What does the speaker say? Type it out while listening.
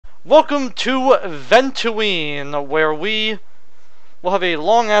Welcome to Ventooine, where we will have a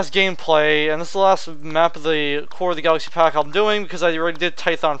long-ass gameplay, and this is the last map of the Core of the Galaxy pack I'm doing, because I already did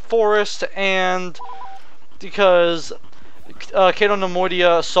Tython Forest, and because Cato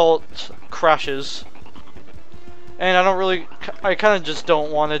Nemoidia Assault crashes. And I kind of just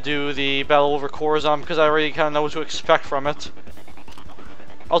don't want to do the Battle over Coruscant, because I already kind of know what to expect from it.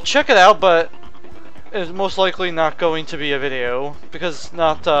 I'll check it out, but it's most likely not going to be a video, because it's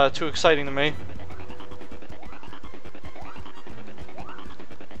not too exciting to me.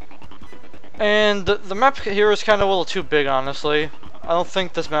 And the map here is kind of a little too big, honestly. I don't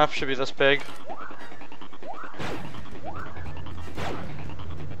think this map should be this big.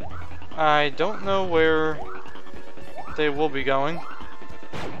 I don't know where they will be going.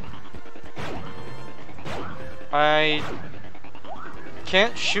 I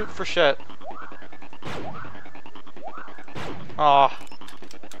can't shoot for shit. Ah.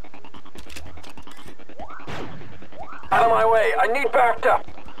 Out of my way, I need backup.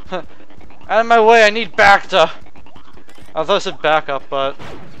 Out of my way, I need bacta. I thought I said backup, but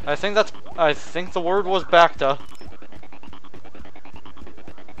I think the word was bacta.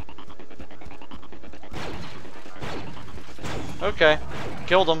 Okay,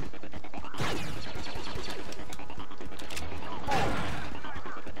 killed him.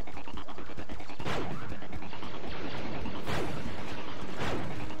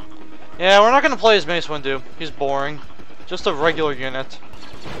 Yeah, we're not gonna play as Mace Windu. He's boring. Just a regular unit.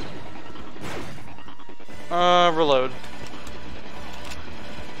 Reload.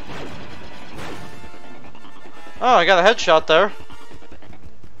 Oh, I got a headshot there.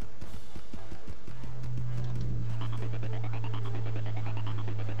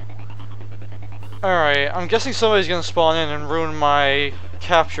 Alright, I'm guessing somebody's gonna spawn in and ruin my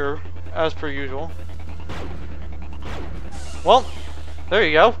capture, as per usual. Well, there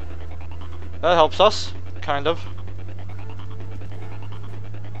you go. That helps us, kind of.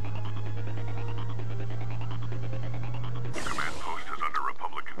 The command post is under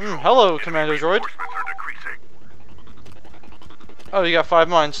Republic control. Hello, Commander Droid. Oh, you got 5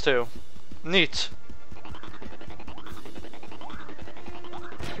 mines too. Neat.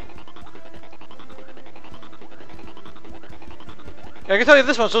 I can tell you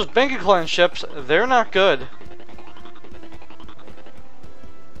this much, those Banking Clan ships, they're not good.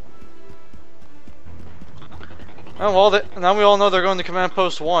 Oh well, now we all know they're going to Command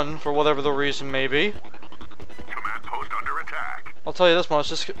Post 1, for whatever the reason may be. Command post under attack. I'll tell you this much,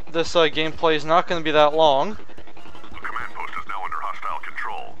 this gameplay is not going to be that long. The command post is now under hostile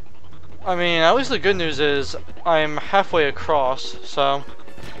control. I mean, at least the good news is, I'm halfway across, so...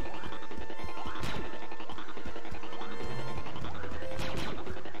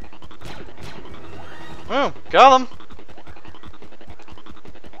 Oh, got him!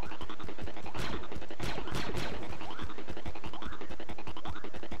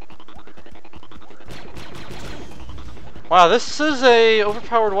 Wow, this is a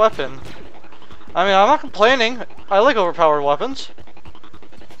overpowered weapon. I mean, I'm not complaining. I like overpowered weapons.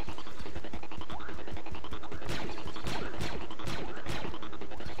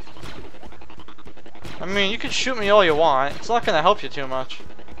 I mean, you can shoot me all you want. It's not gonna help you too much.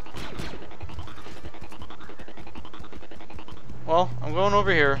 Well, I'm going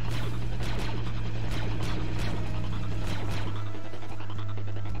over here.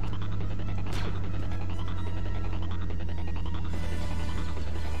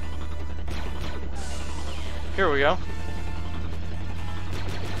 Here we go.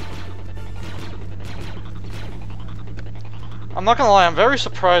 I'm not gonna lie, I'm very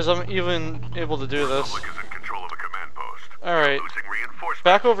surprised I'm even able to do this. Republic is in control of a command post. Alright, Losing reinforcements.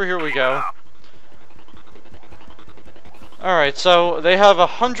 back over here we go. Alright, so they have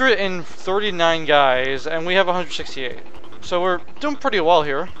 139 guys, and we have 168. So we're doing pretty well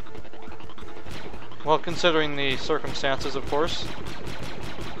here. Well, considering the circumstances, of course.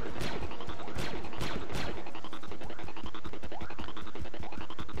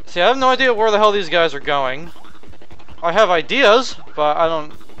 See, I have no idea where the hell these guys are going. I have ideas, but I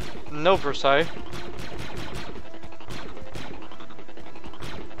don't know per se.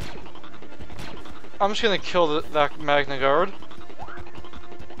 I'm just gonna kill that Magna Guard.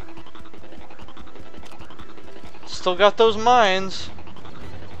 Still got those mines.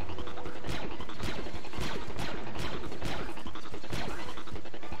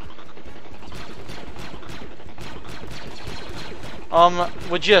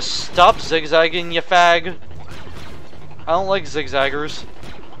 Would you stop zigzagging, you fag? I don't like zigzaggers.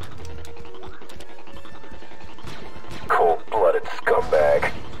 Cold-blooded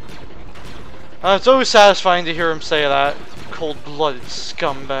scumbag. It's always satisfying to hear him say that. cold-blooded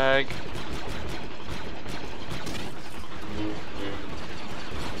scumbag.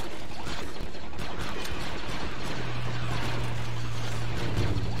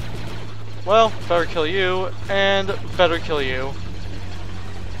 Well, better kill you, and better kill you.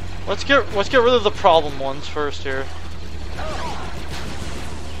 Let's get rid of the problem ones first here.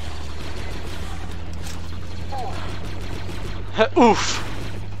 Oof.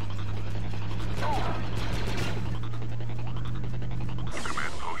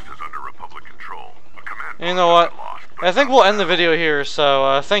 Command post is under Republic control. A command You know what? I think we'll end the video here,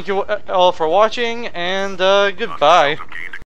 so thank you all for watching, and goodbye.